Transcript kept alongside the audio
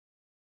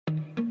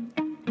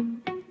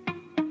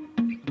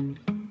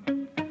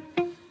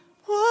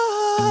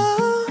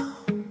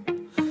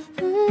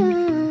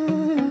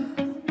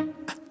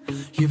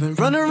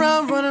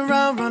running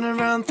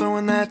around,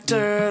 throwing that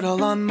dirt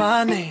all on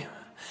my name.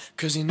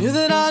 Cause you knew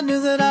that I knew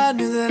that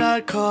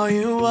I'd call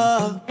you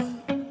up.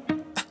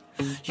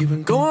 You've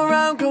been going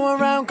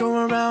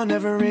around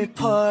every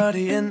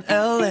party in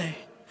LA.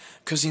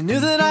 Cause you knew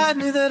that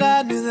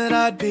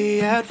I'd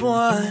be at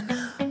one.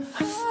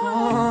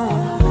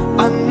 Oh,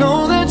 I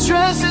know that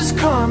dress is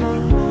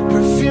karma,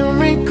 perfume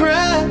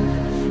regret.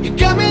 You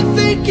got me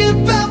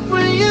thinking about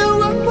when you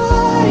were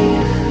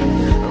mine.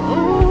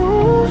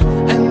 Ooh,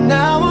 and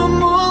now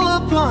I'm all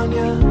up on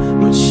you,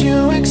 what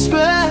you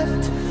expect.